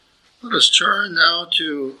Let us turn now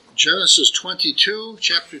to Genesis 22,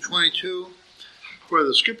 chapter 22, for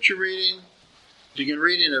the scripture reading. Begin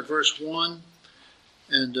reading at verse 1,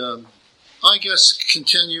 and I guess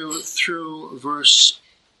continue through verse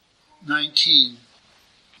 19.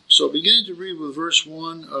 So beginning to read with verse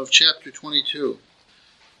 1 of chapter 22.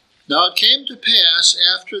 Now it came to pass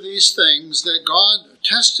after these things that God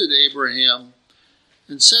tested Abraham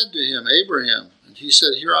and said to him, Abraham, and he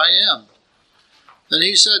said, Here I am. Then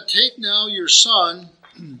he said, Take now your son,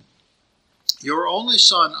 your only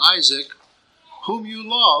son Isaac, whom you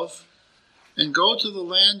love, and go to the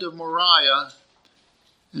land of Moriah,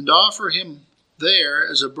 and offer him there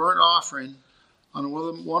as a burnt offering on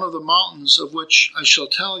one of the mountains of which I shall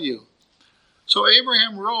tell you. So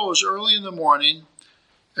Abraham rose early in the morning,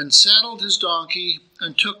 and saddled his donkey,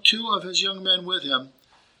 and took 2 of his young men with him,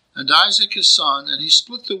 and Isaac his son, and he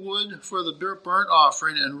split the wood for the burnt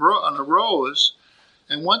offering, and arose,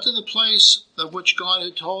 and went to the place of which God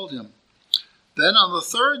had told him. Then on the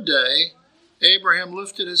 3rd day, Abraham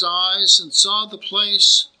lifted his eyes and saw the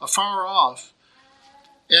place afar off.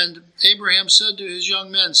 And Abraham said to his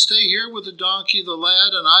young men, Stay here with the donkey, the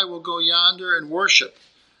lad, and I will go yonder and worship,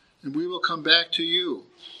 and we will come back to you.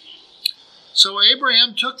 So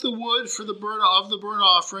Abraham took the wood for the burnt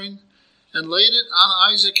offering, and laid it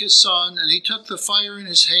on Isaac his son, and he took the fire in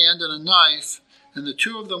his hand and a knife, and the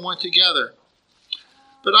 2 of them went together.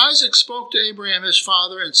 But Isaac spoke to Abraham his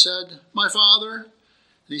father and said, My father?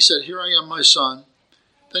 And he said, Here I am, my son.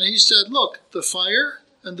 Then he said, Look, the fire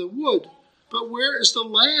and the wood, but where is the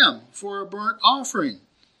lamb for a burnt offering?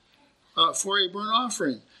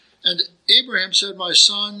 And Abraham said, My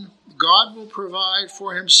son, God will provide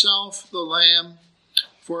for himself the lamb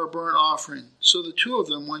for a burnt offering. So the 2 of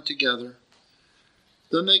them went together.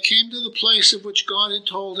 Then they came to the place of which God had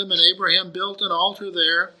told him, and Abraham built an altar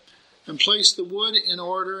there, and placed the wood in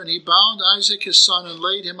order, and he bound Isaac his son, and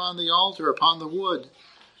laid him on the altar upon the wood.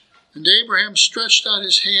 And Abraham stretched out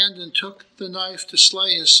his hand, and took the knife to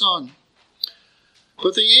slay his son.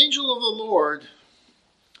 But the angel of the Lord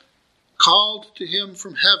called to him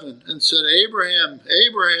from heaven, and said, Abraham,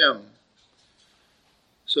 Abraham.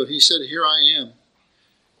 So he said, Here I am.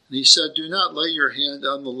 And he said, Do not lay your hand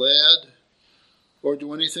on the lad, or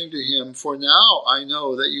do anything to him, for now I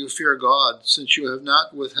know that you fear God, since you have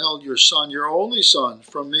not withheld your son, your only son,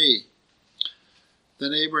 from me.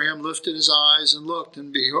 Then Abraham lifted his eyes and looked,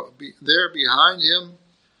 and there behind him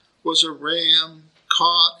was a ram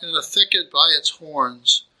caught in a thicket by its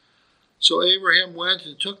horns. So Abraham went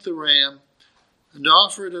and took the ram, and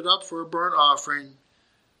offered it up for a burnt offering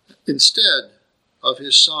instead of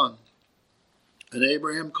his son. And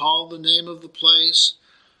Abraham called the name of the place,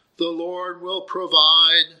 The Lord will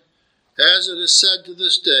provide, as it is said to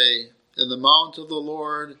this day, In the mount of the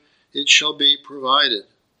Lord it shall be provided.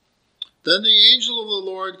 Then the angel of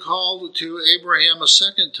the Lord called to Abraham a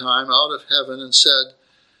second time out of heaven, and said,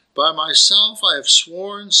 By myself I have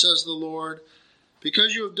sworn, says the Lord,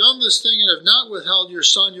 because you have done this thing and have not withheld your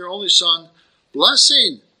son, your only son,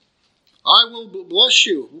 blessing, I will bless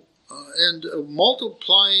you, and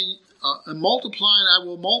multiplying I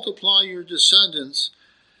will multiply your descendants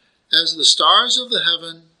as the stars of the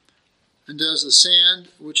heaven, and as the sand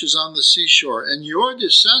which is on the seashore. And your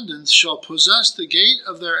descendants shall possess the gate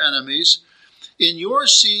of their enemies. In your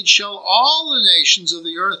seed shall all the nations of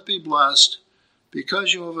the earth be blessed,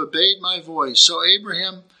 because you have obeyed my voice. So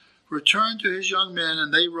Abraham returned to his young men,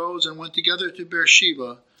 and they rose and went together to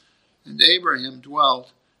Beersheba, and Abraham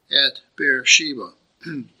dwelt at Beersheba.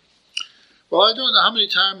 Well, I don't know how many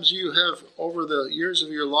times you have over the years of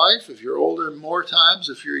your life, if you're older, more times,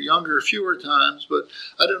 if you're younger, fewer times, but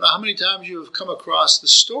I don't know how many times you have come across the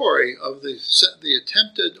story of the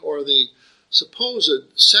attempted or the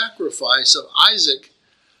supposed sacrifice of Isaac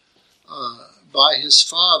by his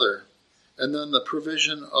father, and then the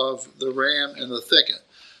provision of the ram in the thicket.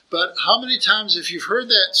 But how many times, if you've heard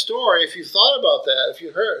that story, if you've thought about that, if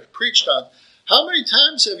you heard preached on, how many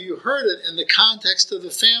times have you heard it in the context of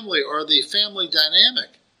the family or the family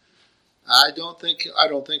dynamic? I don't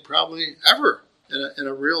think probably ever in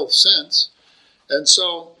a real sense. And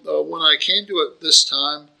so when I came to it this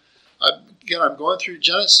time, I'm going through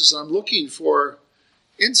Genesis, and I'm looking for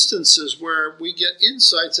instances where we get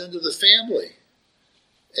insights into the family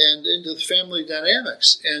and into the family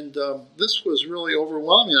dynamics. And this was really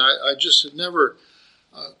overwhelming. I just had never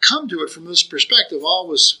come to it from this perspective.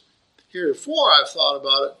 Always heretofore, I've thought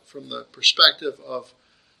about it from the perspective of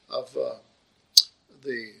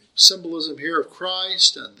the symbolism here of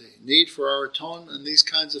Christ and the need for our atonement and these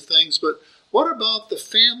kinds of things. But what about the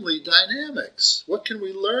family dynamics? What can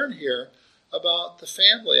we learn here about the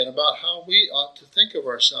family and about how we ought to think of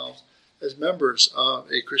ourselves as members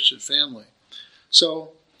of a Christian family.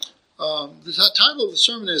 So the title of the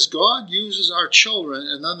sermon is God Uses Our Children,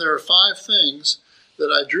 and then there are 5 things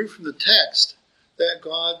that I drew from the text that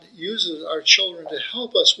God uses our children to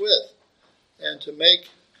help us with and to make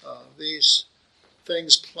these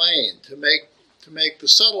things plain, to make the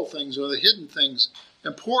subtle things or the hidden things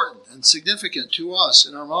important and significant to us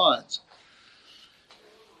in our minds.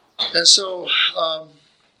 And so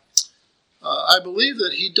I believe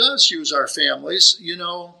that he does use our families. You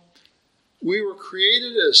know, we were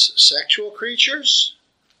created as sexual creatures.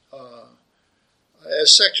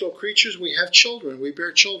 As sexual creatures, we have children. We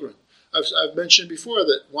bear children. I've mentioned before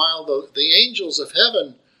that while the angels of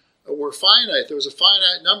heaven were finite, there was a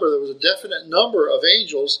finite number, there was a definite number of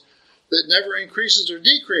angels that never increases or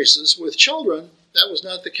decreases. With children, that was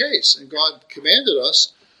not the case. And God commanded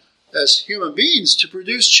us as human beings to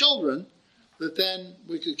produce children that then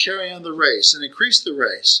we could carry on the race and increase the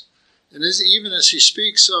race. And even as he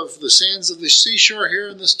speaks of the sands of the seashore here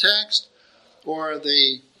in this text, or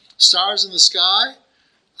the stars in the sky,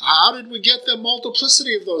 how did we get the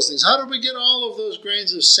multiplicity of those things? How did we get all of those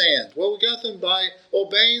grains of sand? Well, we got them by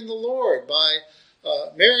obeying the Lord, by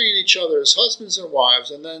marrying each other as husbands and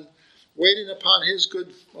wives, and then waiting upon his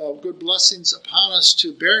good blessings upon us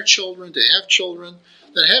to bear children, to have children,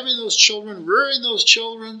 then having those children, rearing those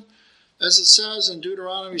children, as it says in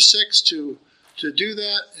Deuteronomy 6, to do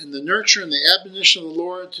that in the nurture and the admonition of the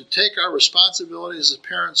Lord, to take our responsibilities as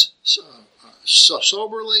parents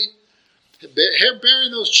soberly,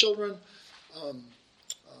 bearing those children,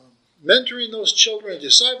 mentoring those children,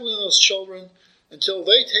 discipling those children, until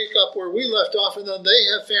they take up where we left off, and then they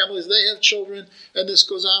have families, they have children, and this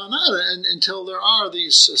goes on and on, and until there are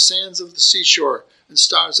these sands of the seashore and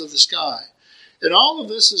stars of the sky. And all of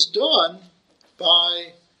this is done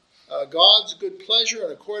by God's good pleasure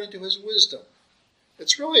and according to his wisdom.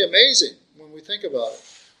 It's really amazing when we think about it.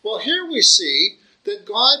 Well, here we see that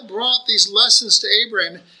God brought these lessons to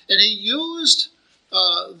Abraham, and he used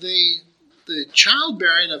the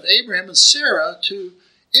childbearing of Abraham and Sarah to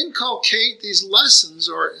inculcate these lessons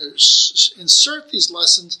or insert these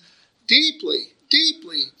lessons deeply,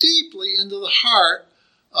 deeply, deeply into the heart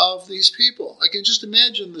of these people. I can just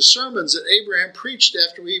imagine the sermons that Abraham preached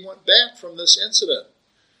after he went back from this incident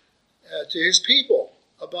to his people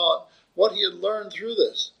about what he had learned through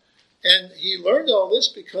this. And he learned all this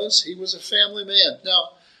because he was a family man.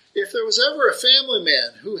 Now, if there was ever a family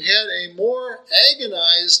man who had a more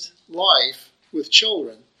agonized life with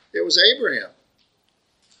children, it was Abraham.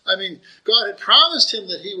 I mean, God had promised him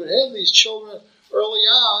that he would have these children early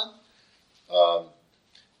on.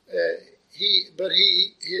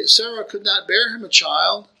 Sarah could not bear him a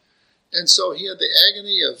child, and so he had the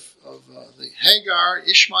agony of the Hagar,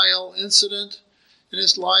 Ishmael incident in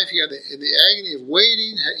his life. He had the agony of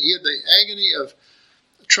waiting. He had the agony of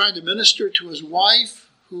trying to minister to his wife,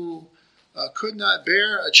 who could not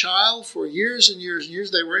bear a child for years and years and years.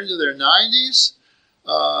 They were into their 90s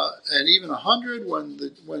and even 100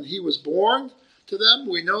 when he was born to them.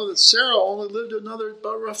 We know that Sarah only lived another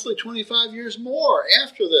about roughly 25 years more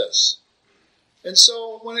after this. And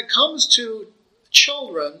so when it comes to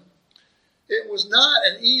children, it was not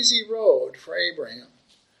an easy road for Abraham.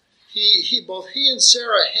 Both he and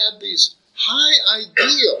Sarah had these high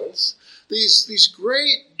ideals, these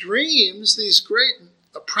great dreams, these great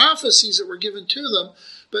prophecies that were given to them,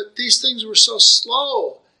 but these things were so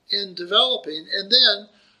slow in developing. And then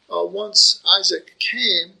once Isaac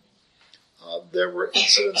came, there were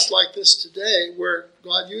incidents like this today where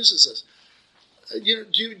God uses us.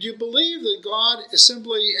 Do you believe that God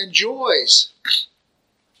simply enjoys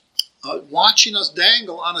watching us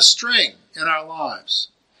dangle on a string in our lives?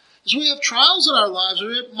 As we have trials in our lives,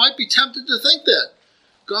 we might be tempted to think that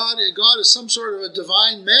God is some sort of a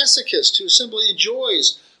divine masochist who simply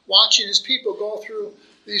enjoys watching his people go through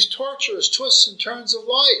these torturous twists and turns of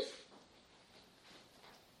life.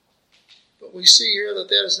 But we see here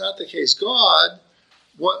that is not the case. God,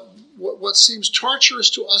 what seems torturous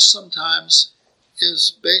to us sometimes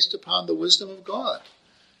is based upon the wisdom of God.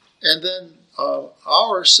 And then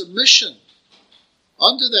our submission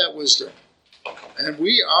unto that wisdom. And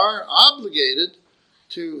we are obligated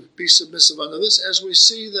to be submissive unto this, as we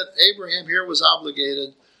see that Abraham here was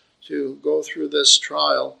obligated to go through this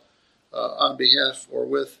trial on behalf or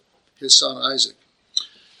with his son Isaac.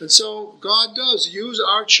 And so God does use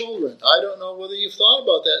our children. I don't know whether you've thought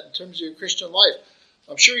about that in terms of your Christian life.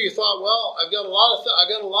 I'm sure you thought, well, I've got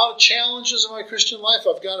a lot of challenges in my Christian life.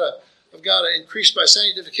 I've got to increase my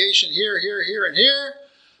sanctification here, and here.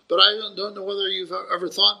 But I don't know whether you've ever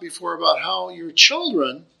thought before about how your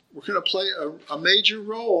children we're going to play a major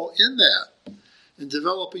role in that, in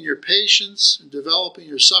developing your patience, in developing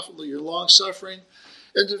your long-suffering,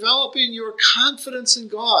 and developing your confidence in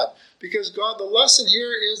God. Because God,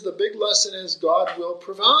 the big lesson is God will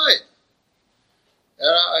provide. And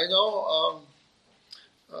I know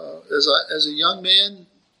as a young man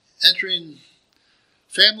entering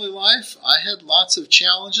family life, I had lots of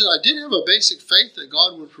challenges. I did have a basic faith that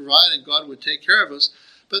God would provide and God would take care of us.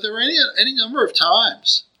 But there were any number of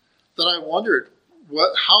times that I wondered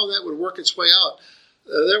how that would work its way out.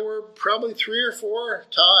 There were probably 3 or 4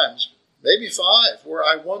 times, maybe 5, where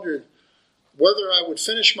I wondered whether I would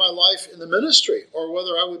finish my life in the ministry or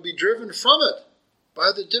whether I would be driven from it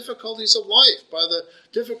by the difficulties of life, by the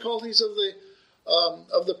difficulties of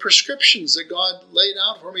the prescriptions that God laid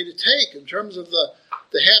out for me to take in terms of the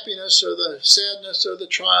happiness or the sadness or the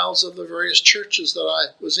trials of the various churches that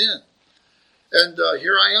I was in. And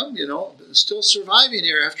here I am, still surviving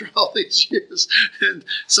here after all these years. And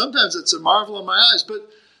sometimes it's a marvel in my eyes. But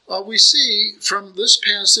we see from this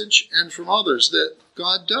passage and from others that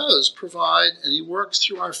God does provide, and He works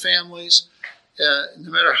through our families, no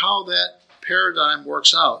matter how that paradigm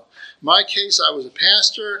works out. In my case, I was a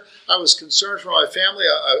pastor. I was concerned for my family.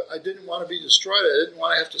 I didn't want to be destroyed. I didn't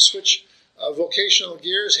want to have to switch vocational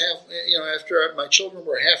gears after my children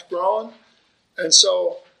were half grown. And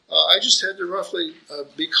so I just had to roughly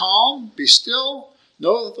be calm, be still,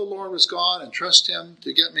 know that the Lord was God, and trust Him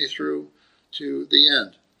to get me through to the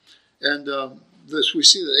end. And we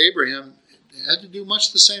see that Abraham had to do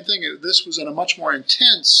much the same thing. This was in a much more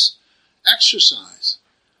intense exercise.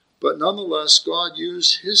 But nonetheless, God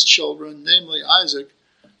used his children, namely Isaac,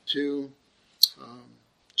 to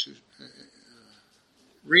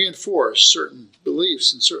reinforce certain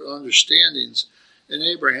beliefs and certain understandings in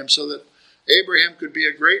Abraham so that Abraham could be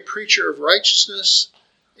a great preacher of righteousness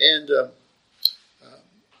and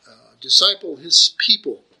disciple his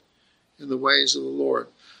people in the ways of the Lord.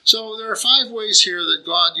 So there are 5 ways here that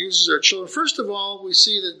God uses our children. First of all, we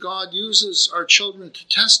see that God uses our children to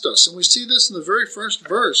test us. And we see this in the very first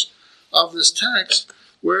verse of this text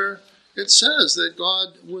where it says that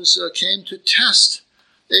God came to test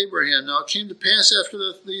Abraham. Now it came to pass after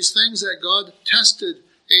these things that God tested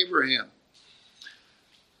Abraham.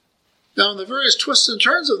 Now in the various twists and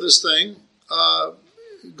turns of this thing,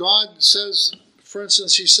 God says, for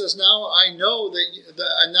instance, He says, now I know that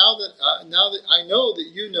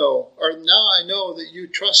you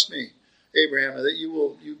trust me, Abraham, and that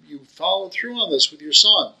you followed through on this with your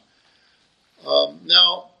son.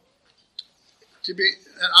 Now, to be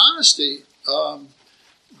in honesty,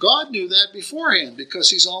 God knew that beforehand because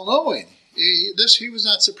He's all-knowing. He was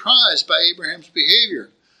not surprised by Abraham's behavior.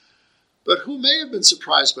 But who may have been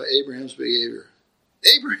surprised by Abraham's behavior?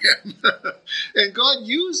 Abraham. And God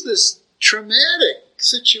used this traumatic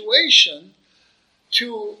situation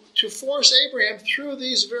to force Abraham through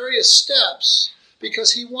these various steps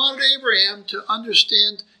because He wanted Abraham to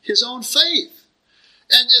understand his own faith.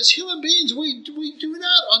 And as human beings, we do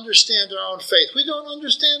not understand our own faith. We don't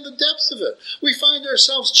understand the depths of it. We find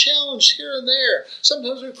ourselves challenged here and there.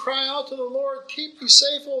 Sometimes we cry out to the Lord, keep me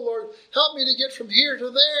safe, O Lord, help me to get from here to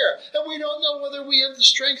there. And we don't know whether we have the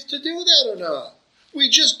strength to do that or not. We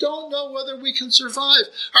just don't know whether we can survive.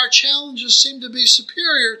 Our challenges seem to be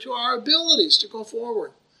superior to our abilities to go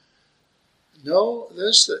forward. Know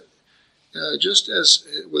this, that just as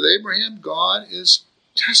with Abraham, God is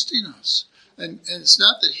testing us. And it's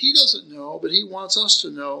not that He doesn't know, but He wants us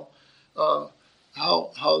to know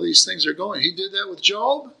how these things are going. He did that with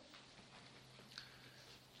Job.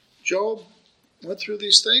 Job went through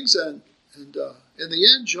these things, and in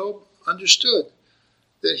the end, Job understood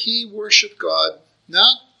that he worshiped God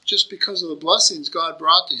not just because of the blessings God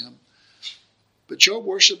brought to him, but Job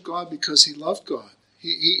worshiped God because he loved God.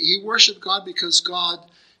 He worshiped God because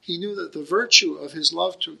he knew that the virtue of his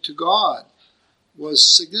love to God was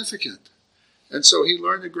significant. And so he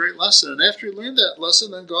learned a great lesson. And after he learned that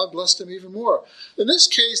lesson, then God blessed him even more. In this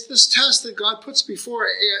case, this test that God puts before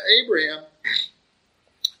Abraham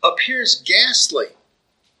appears ghastly.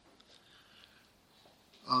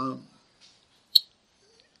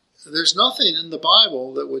 There's nothing in the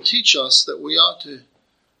Bible that would teach us that we ought to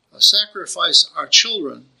sacrifice our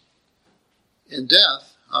children in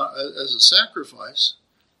death as a sacrifice.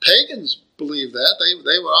 Pagans believe that.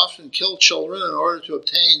 They would often kill children in order to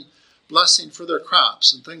obtain blessing for their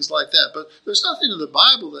crops and things like that. But there's nothing in the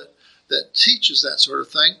Bible that teaches that sort of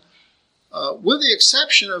thing, with the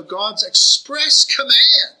exception of God's express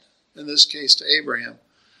command, in this case to Abraham.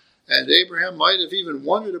 And Abraham might have even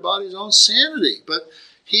wondered about his own sanity, but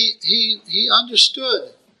he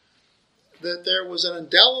understood that there was an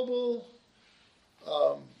indelible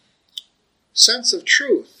sense of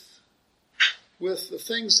truth with the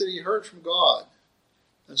things that he heard from God.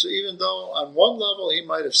 And so even though on one level he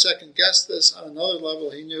might have second-guessed this, on another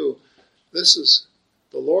level he knew this is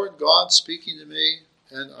the Lord God speaking to me,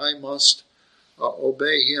 and I must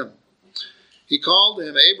obey him. He called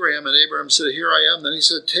him Abraham, and Abraham said, "Here I am." Then he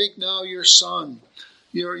said, "Take now your son,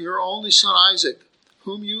 your only son Isaac,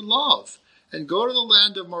 whom you love, and go to the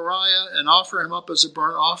land of Moriah and offer him up as a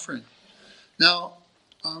burnt offering." Now,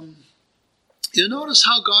 you notice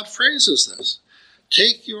how God phrases this.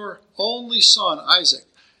 Take your only son, Isaac.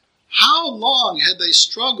 How long had they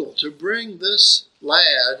struggled to bring this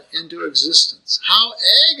lad into existence? How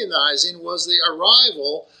agonizing was the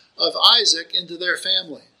arrival of Isaac into their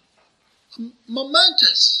family?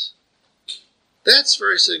 Momentous. That's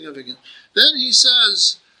very significant. Then he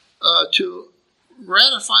says, to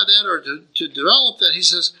ratify that or to develop that, he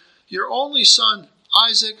says, your only son,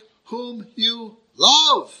 Isaac, whom you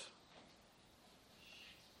love.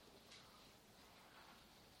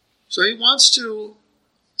 So he wants to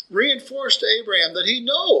reinforce to Abraham that he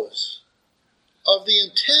knows of the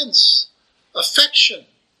intense affection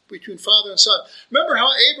between father and son. Remember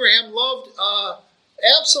how Abraham loved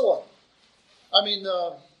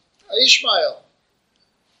Ishmael.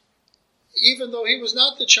 Even though he was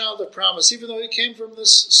not the child of promise, even though he came from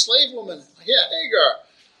this slave woman, Hagar.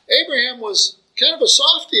 Abraham was kind of a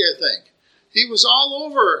softy, I think. He was all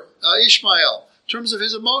over Ishmael in terms of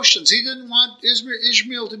his emotions. He didn't want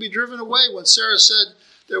Ishmael to be driven away when Sarah said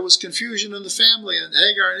there was confusion in the family and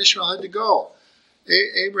Hagar and Ishmael had to go.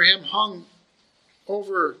 Abraham hung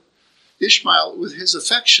over Ishmael with his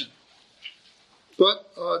affection.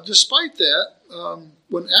 But despite that,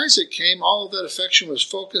 when Isaac came, all of that affection was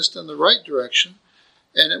focused in the right direction,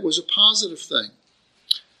 and it was a positive thing.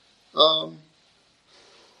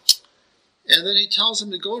 And then he tells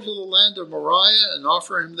him to go to the land of Moriah and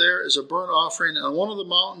offer him there as a burnt offering on one of the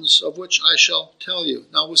mountains of which I shall tell you.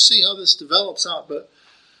 Now we'll see how this develops out, but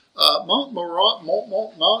Mount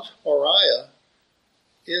Moriah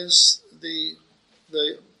is the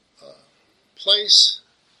place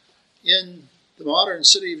in the modern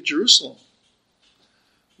city of Jerusalem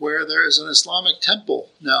where there is an Islamic temple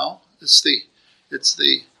now. It's the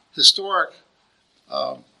historic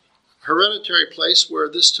hereditary place where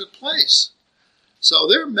this took place. So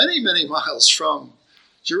they're many, many miles from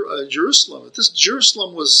Jerusalem.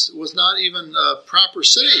 Jerusalem was not even a proper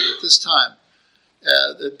city at this time.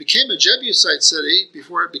 It became a Jebusite city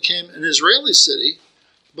before it became an Israeli city,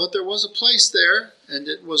 but there was a place there, and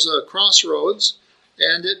it was a crossroads,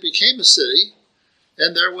 and it became a city,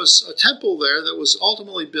 and there was a temple there that was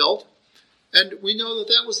ultimately built, and we know that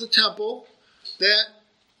that was the temple that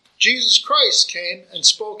Jesus Christ came and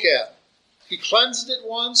spoke at. He cleansed it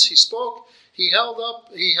once, he spoke, he held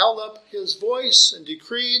up his voice and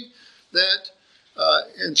decreed that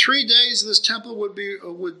in 3 days this temple would be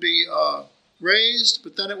raised,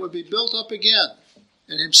 but then it would be built up again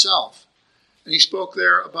in himself. And he spoke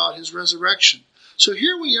there about his resurrection. So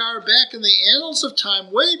here we are back in the annals of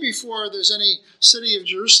time, way before there's any city of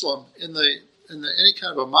Jerusalem in any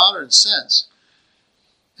kind of a modern sense.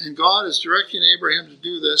 And God is directing Abraham to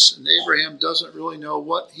do this, and Abraham doesn't really know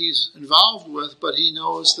what he's involved with, but he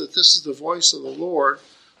knows that this is the voice of the Lord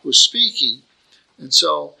who's speaking. And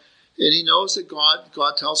he knows that God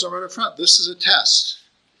tells him right up front, this is a test.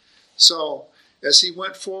 So as he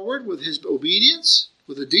went forward with his obedience,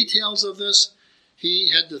 with the details of this, he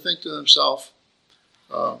had to think to himself,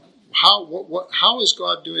 how is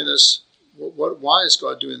God doing this? Why is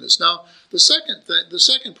God doing this? Now, the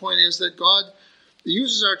second point is that God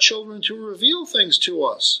uses our children to reveal things to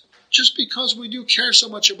us, just because we do care so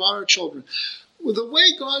much about our children. With the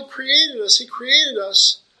way God created us, he created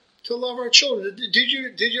us to love our children. Did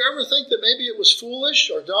you ever think that maybe it was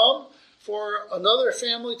foolish or dumb for another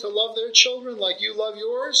family to love their children like you love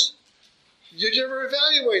yours? Did you ever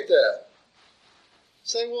evaluate that?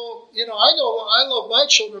 Say, well, I know I love my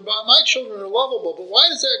children, but my children are lovable, but why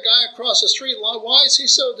does that guy across the street, why is he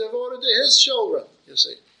so devoted to his children, you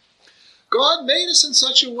see? God made us in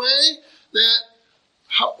such a way that,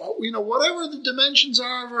 whatever the dimensions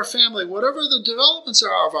are of our family, whatever the developments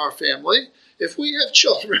are of our family, if we have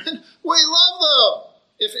children, we love them.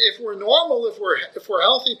 If we're normal, if we're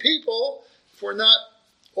healthy people, if we're not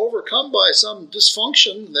overcome by some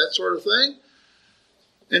dysfunction, that sort of thing.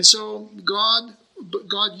 And so God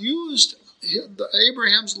used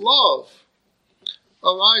Abraham's love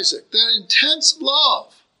of Isaac, that intense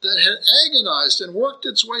love that had agonized and worked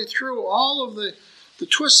its way through all of the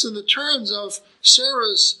twists and the turns of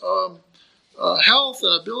Sarah's health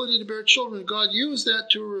and ability to bear children. God used that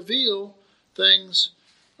to reveal things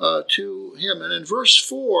to him. And in verse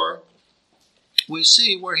 4, we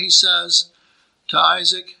see where he says to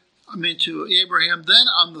Abraham, then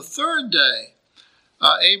on the third day,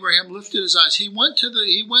 Abraham lifted his eyes. He went to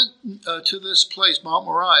this place, Mount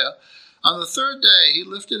Moriah. On the third day, he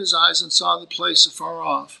lifted his eyes and saw the place afar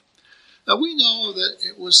off. Now we know that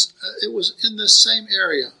it was in this same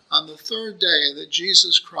area on the third day that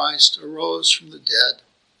Jesus Christ arose from the dead.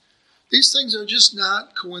 These things are just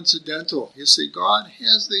not coincidental. You see, God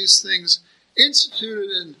has these things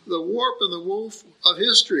instituted in the warp and the woof of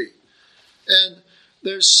history. And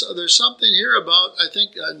there's something here about, I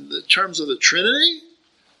think, in the terms of the Trinity,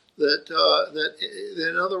 that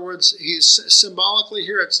in other words, he's symbolically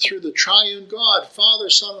here, it's through the triune God, Father,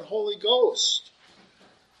 Son, and Holy Ghost,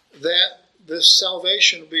 that this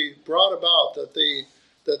salvation will be brought about, that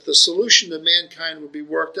the solution to mankind would be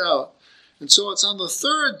worked out. And so it's on the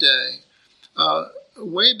third day,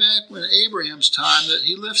 way back when Abraham's time, that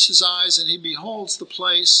he lifts his eyes and he beholds the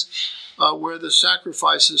place where the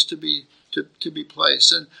sacrifice is to be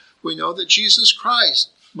placed. And we know that Jesus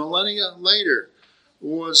Christ, millennia later,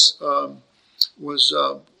 was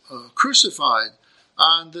crucified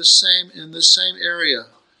in this same area,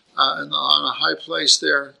 on a high place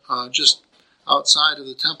there, just outside of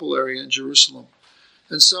the temple area in Jerusalem.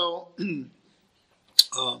 And so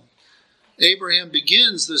Abraham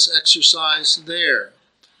begins this exercise there,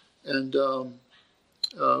 and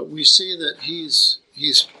we see that he's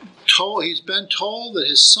been told that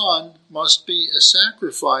his son must be a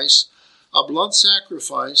sacrifice, a blood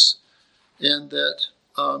sacrifice, and that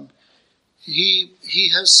he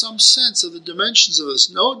has some sense of the dimensions of this.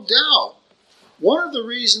 No doubt, one of the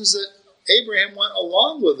reasons that Abraham went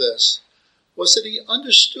along with this was that he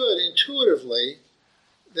understood intuitively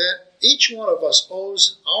that each one of us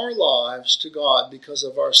owes our lives to God because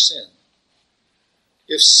of our sin.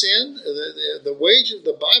 If sin,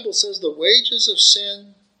 the Bible says the wages of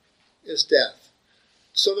sin is death.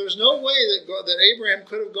 So there's no way that Abraham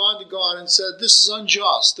could have gone to God and said, this is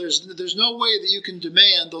unjust. There's no way that you can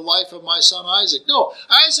demand the life of my son Isaac. No,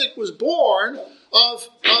 Isaac was born of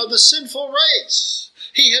the sinful race.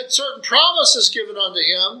 He had certain promises given unto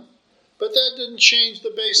him, but that didn't change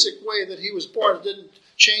the basic way that he was born. It didn't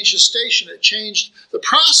change his station. It changed the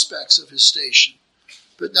prospects of his station,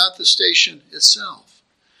 but not the station itself.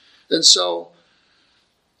 And so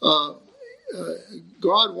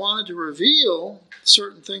God wanted to reveal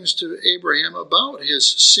certain things to Abraham about his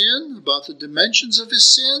sin, about the dimensions of his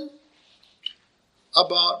sin,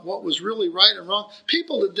 about what was really right and wrong.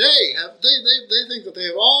 People today they think that they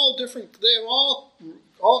have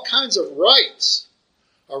all kinds of rights.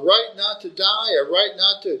 A right not to die, a right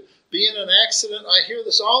not to be in an accident. I hear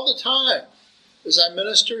this all the time. As I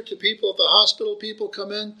minister to people at the hospital, people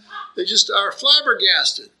come in, they just are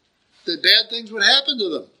flabbergasted that bad things would happen to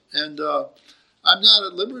them. And I'm not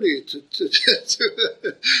at liberty to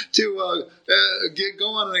go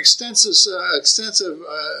on an extensive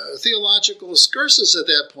theological excursus at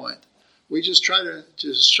that point. We just try to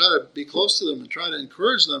be close to them and try to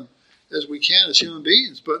encourage them as we can as human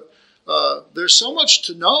beings. But there's so much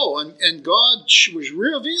to know, and God was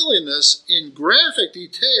revealing this in graphic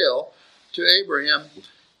detail to Abraham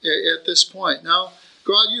at this point. Now,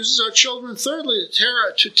 God uses our children, thirdly,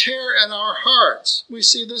 to tear at our hearts. We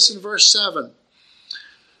see this in verse 7.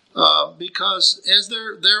 Because as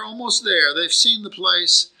they're almost there, they've seen the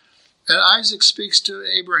place, and Isaac speaks to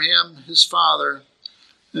Abraham, his father,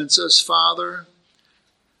 and says, Father,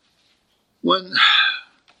 when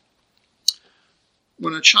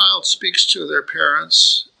a child speaks to their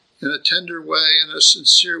parents in a tender way, in a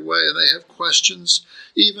sincere way, and they have questions,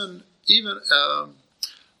 even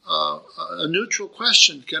a neutral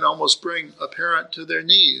question can almost bring a parent to their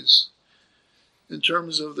knees in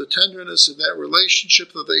terms of the tenderness of that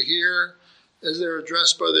relationship that they hear as they're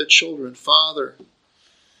addressed by their children, Father.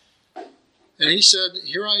 And he said,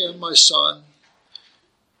 Here I am, my son.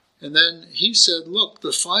 And then he said, Look,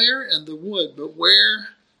 the fire and the wood, but where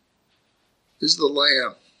is the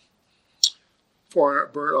lamb for a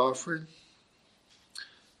burnt offering?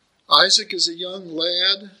 Isaac is a young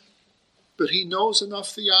lad, but he knows enough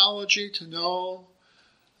theology to know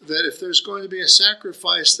that if there's going to be a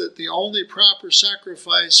sacrifice, that the only proper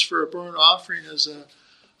sacrifice for a burnt offering is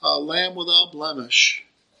a lamb without blemish.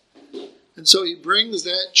 And so he brings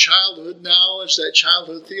that childhood knowledge, that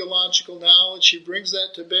childhood theological knowledge, he brings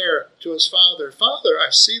that to bear to his father. Father, I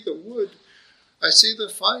see the wood, I see the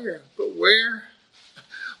fire, but where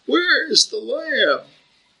is the lamb?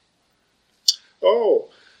 Oh,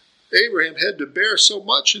 Abraham had to bear so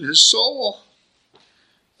much in his soul.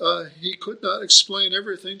 He could not explain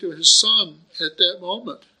everything to his son at that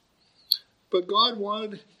moment. But God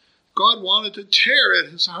wanted God wanted to tear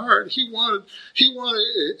at his heart. He wanted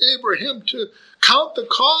Abraham to count the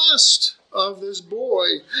cost of this boy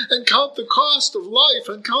and count the cost of life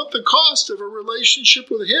and count the cost of a relationship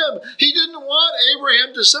with him. He didn't want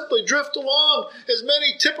Abraham to simply drift along as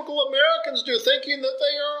many typical Americans do, thinking that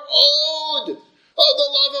they are owed of the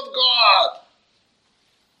love of God.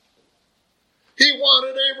 He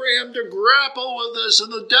wanted Abraham to grapple with this in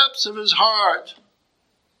the depths of his heart.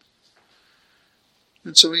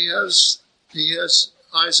 And so he has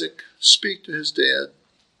Isaac speak to his dad.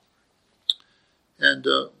 And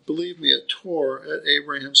believe me, it tore at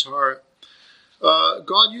Abraham's heart.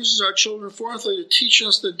 God uses our children, fourthly, to teach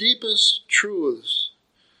us the deepest truths.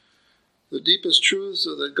 The deepest truths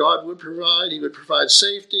that God would provide. He would provide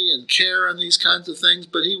safety and care and these kinds of things,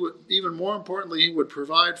 but he would, even more importantly, he would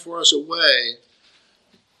provide for us a way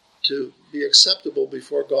to be acceptable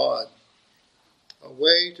before God. A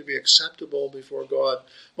way to be acceptable before God.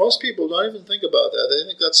 Most people don't even think about that. They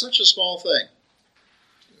think that's such a small thing.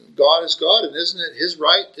 God is God, and isn't it his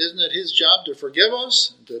right, isn't it his job to forgive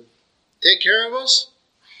us, and to take care of us?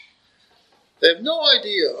 They have no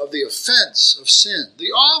idea of the offense of sin,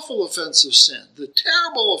 the awful offense of sin, the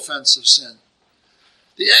terrible offense of sin,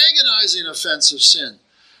 the agonizing offense of sin.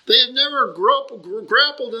 They have never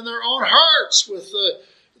grappled in their own hearts with the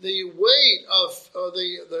weight of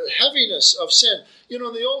the heaviness of sin. You know,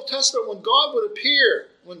 in the Old Testament, when God would appear,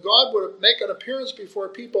 when God would make an appearance before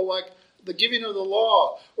people, like the giving of the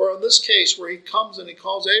law, or in this case where he comes and he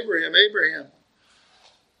calls Abraham,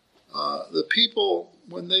 the people,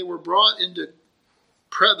 when they were brought into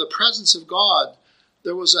the presence of God,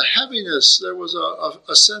 there was a heaviness, there was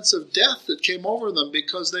a sense of death that came over them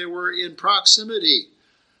because they were in proximity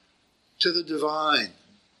to the divine.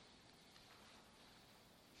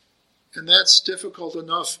 And that's difficult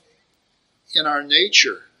enough in our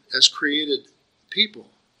nature as created people.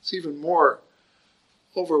 It's even more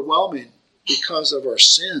overwhelming because of our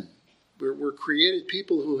sin. We're created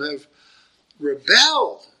people who have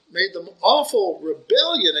rebelled, made the awful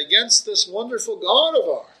rebellion against this wonderful God of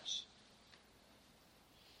ours.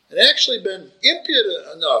 And actually been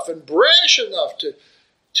impudent enough and brash enough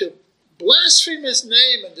to blaspheme his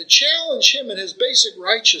name and to challenge him in his basic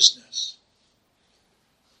righteousness.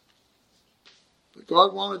 But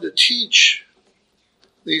God wanted to teach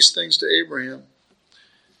these things to Abraham.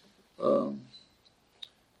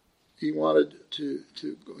 He wanted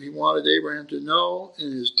Abraham to know in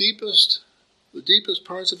the deepest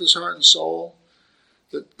parts of his heart and soul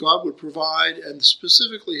that God would provide, and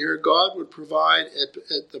specifically here, God would provide at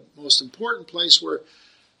the most important place where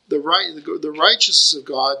the righteousness of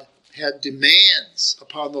God had demands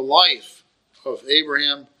upon the life of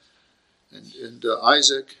Abraham and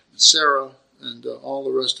Isaac and Sarah and all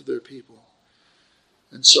the rest of their people.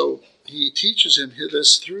 And so he teaches him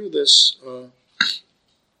this through this.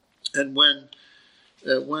 And when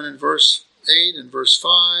in verse 8 and verse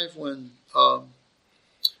 5, when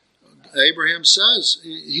Abraham says,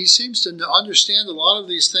 he seems to understand a lot of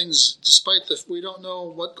these things, despite we don't know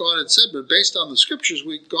what God had said, but based on the scriptures,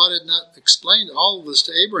 God had not explained all of this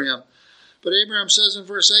to Abraham. But Abraham says in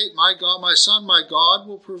verse 8, "My God, my son, my God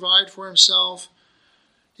will provide for himself.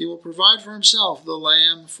 He will provide for himself the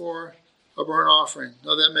lamb for a burnt offering."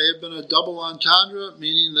 Now that may have been a double entendre,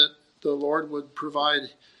 meaning that the Lord would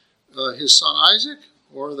provide his son Isaac,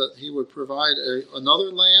 or that he would provide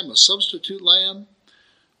another lamb, a substitute lamb.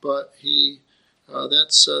 But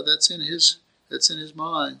that's in his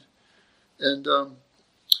mind, and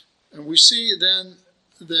we see then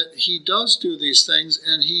that he does do these things,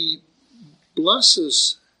 and he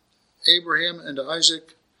blesses Abraham and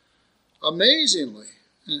Isaac amazingly.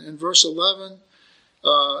 In verse 11,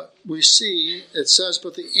 we see, it says,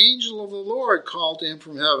 "But the angel of the Lord called to him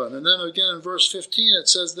from heaven." And then again in verse 15 it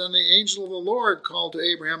says, "Then the angel of the Lord called to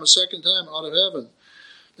Abraham a second time out of heaven."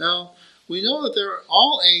 Now, we know that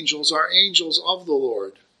all angels are angels of the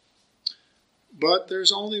Lord. But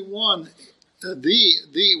there's only one, where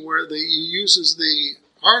he uses the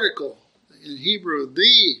article in Hebrew,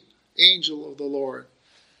 the angel of the Lord.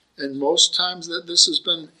 And most times that this has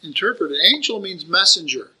been interpreted. Angel means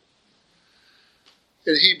messenger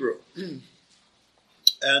in Hebrew.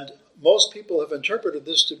 And most people have interpreted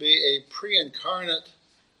this to be a pre-incarnate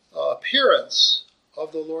appearance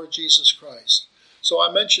of the Lord Jesus Christ. So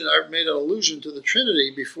I made an allusion to the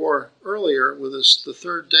Trinity before earlier with this,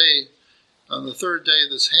 on the third day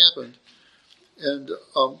this happened. And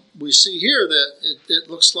we see here that it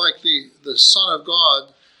looks like the Son of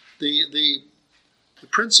God, the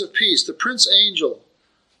Prince of Peace, the Prince Angel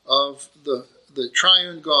of the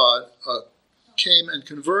Triune God, came and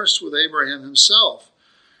conversed with Abraham himself.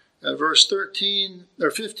 Verse 13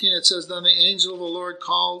 or 15, it says, Then the angel of the Lord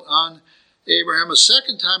called on Abraham a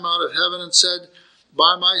second time out of heaven and said,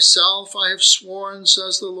 By myself I have sworn,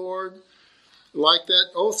 says the Lord. Like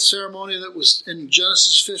that oath ceremony that was in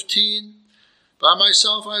Genesis 15. By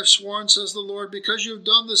myself I have sworn, says the Lord, because you have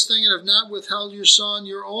done this thing and have not withheld your son,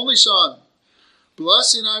 your only son.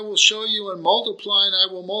 Blessing I will show you, and multiplying I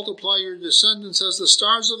will multiply your descendants as the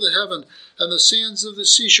stars of the heaven and the sands of the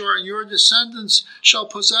seashore, and your descendants shall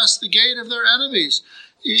possess the gate of their enemies.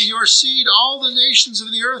 Your seed, all the nations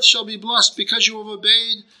of the earth shall be blessed, because you have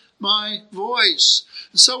obeyed my voice.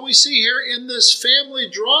 And so we see here in this family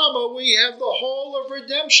drama, we have the whole of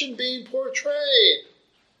redemption being portrayed.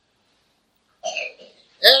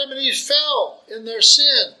 Adam and Eve fell in their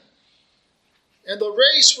sin, and the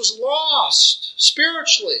race was lost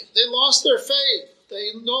spiritually. They lost their faith.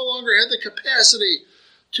 They no longer had the capacity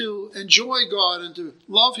to enjoy God and to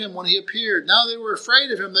love Him when He appeared. Now they were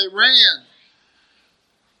afraid of Him. They ran.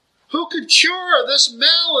 Who could cure this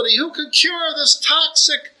malady? Who could cure this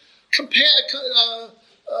toxic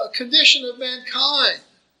condition of mankind?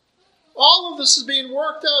 All of this is being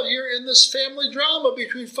worked out here in this family drama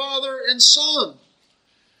between father and son.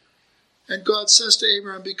 And God says to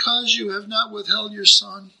Abraham, because you have not withheld your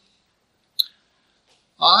son,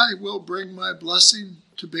 I will bring my blessing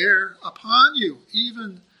to bear upon you,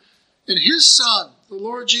 even in his son, the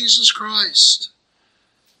Lord Jesus Christ.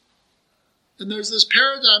 And there's this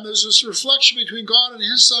paradigm, there's this reflection between God and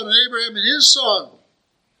his son, and Abraham and his son.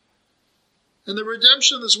 And the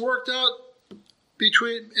redemption that's worked out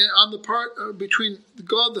between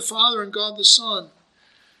God the Father and God the Son.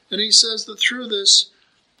 And he says that through this,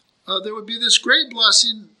 there would be this great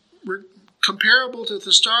blessing comparable to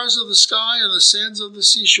the stars of the sky and the sands of the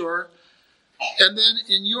seashore. And then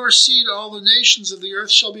in your seed all the nations of the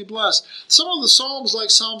earth shall be blessed. Some of the Psalms,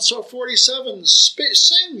 like Psalm 47,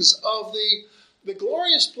 sings of the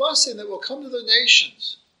glorious blessing that will come to the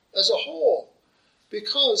nations as a whole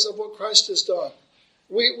because of what Christ has done.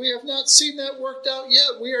 We have not seen that worked out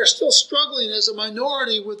yet. We are still struggling as a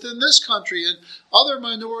minority within this country and other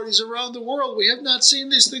minorities around the world. We have not seen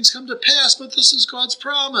these things come to pass, but this is God's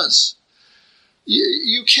promise.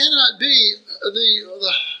 You cannot be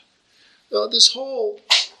this whole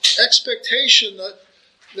expectation that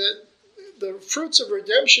the fruits of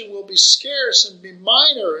redemption will be scarce and be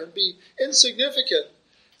minor and be insignificant.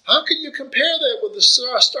 How can you compare that with the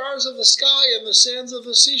stars of the sky and the sands of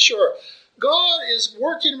the seashore? God is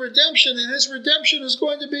working redemption, and his redemption is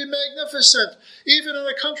going to be magnificent. Even in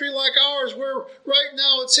a country like ours, where right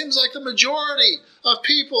now it seems like the majority of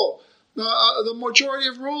people, the majority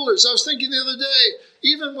of rulers. I was thinking the other day,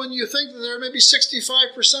 even when you think that there may be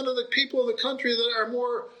 65% of the people of the country that are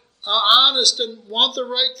more honest and want the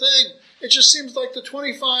right thing, it just seems like the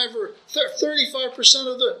 25 or 35%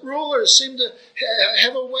 of the rulers seem to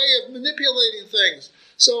have a way of manipulating things.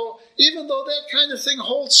 So even though that kind of thing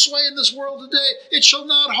holds sway in this world today, it shall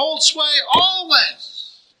not hold sway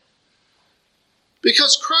always.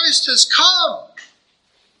 Because Christ has come,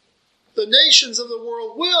 the nations of the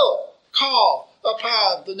world will call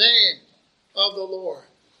upon the name of the Lord.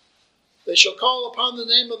 They shall call upon the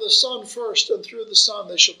name of the Son first, and through the Son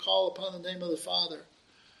they shall call upon the name of the Father.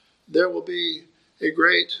 There will be a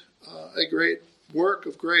great work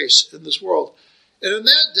of grace in this world. And in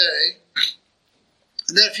that day,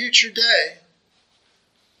 in that future day,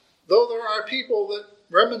 though there are people that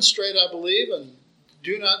remonstrate, I believe, and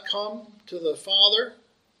do not come to the Father,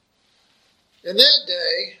 in that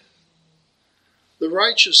day, the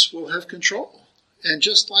righteous will have control. And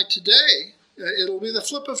just like today, it'll be the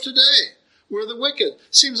flip of today, where the wicked,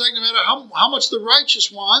 seems like no matter how much the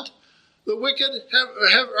righteous want, the wicked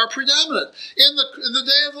are predominant. In the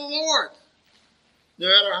day of the Lord, no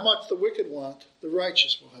matter how much the wicked want, the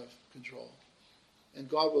righteous will have control. And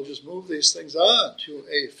God will just move these things on to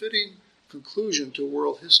a fitting conclusion to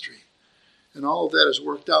world history. And all of that is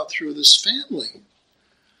worked out through this family.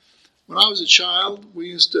 When I was a child,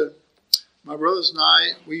 my brothers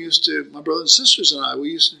and sisters and I, we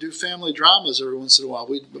used to do family dramas every once in a while.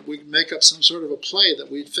 We'd make up some sort of a play that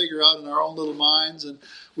we'd figure out in our own little minds, and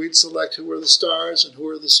we'd select who were the stars and who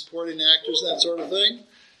were the supporting actors, that sort of thing.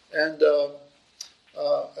 And it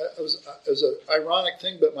was an ironic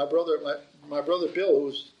thing, but my brother Bill, who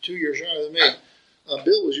was 2 years younger than me,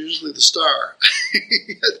 Bill was usually the star.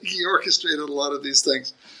 He orchestrated a lot of these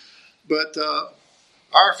things. But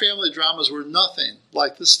our family dramas were nothing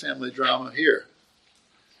like this family drama here.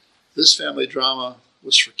 This family drama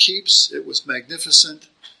was for keeps. It was magnificent,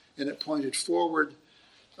 and it pointed forward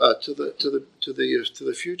to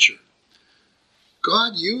the future.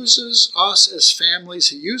 God uses us as families.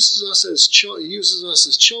 He uses us as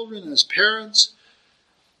children, as parents,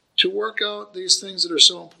 to work out these things that are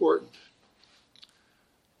so important.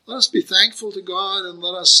 Let us be thankful to God and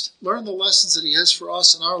let us learn the lessons that He has for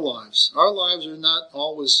us in our lives. Our lives are not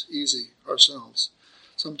always easy ourselves.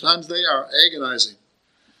 Sometimes they are agonizing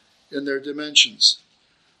in their dimensions.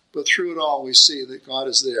 But through it all, we see that God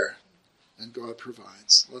is there and God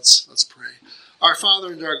provides. Let's pray. Our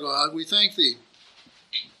Father and our God, we thank Thee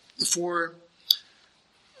for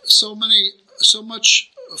so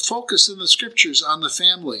much focus in the Scriptures on the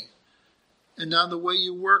family and on the way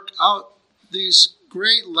you work out these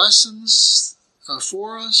great lessons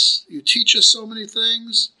for us. You teach us so many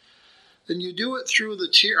things, and you do it through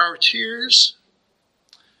our tears.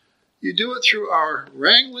 You do it through our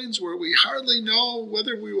wranglings where we hardly know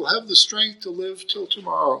whether we will have the strength to live till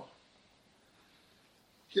tomorrow.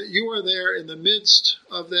 Yet you are there in the midst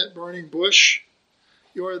of that burning bush.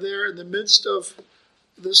 You are there in the midst of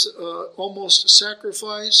this almost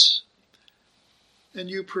sacrifice, and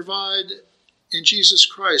you provide in Jesus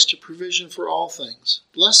Christ a provision for all things.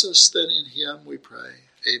 Bless us then in Him, we pray.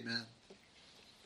 Amen.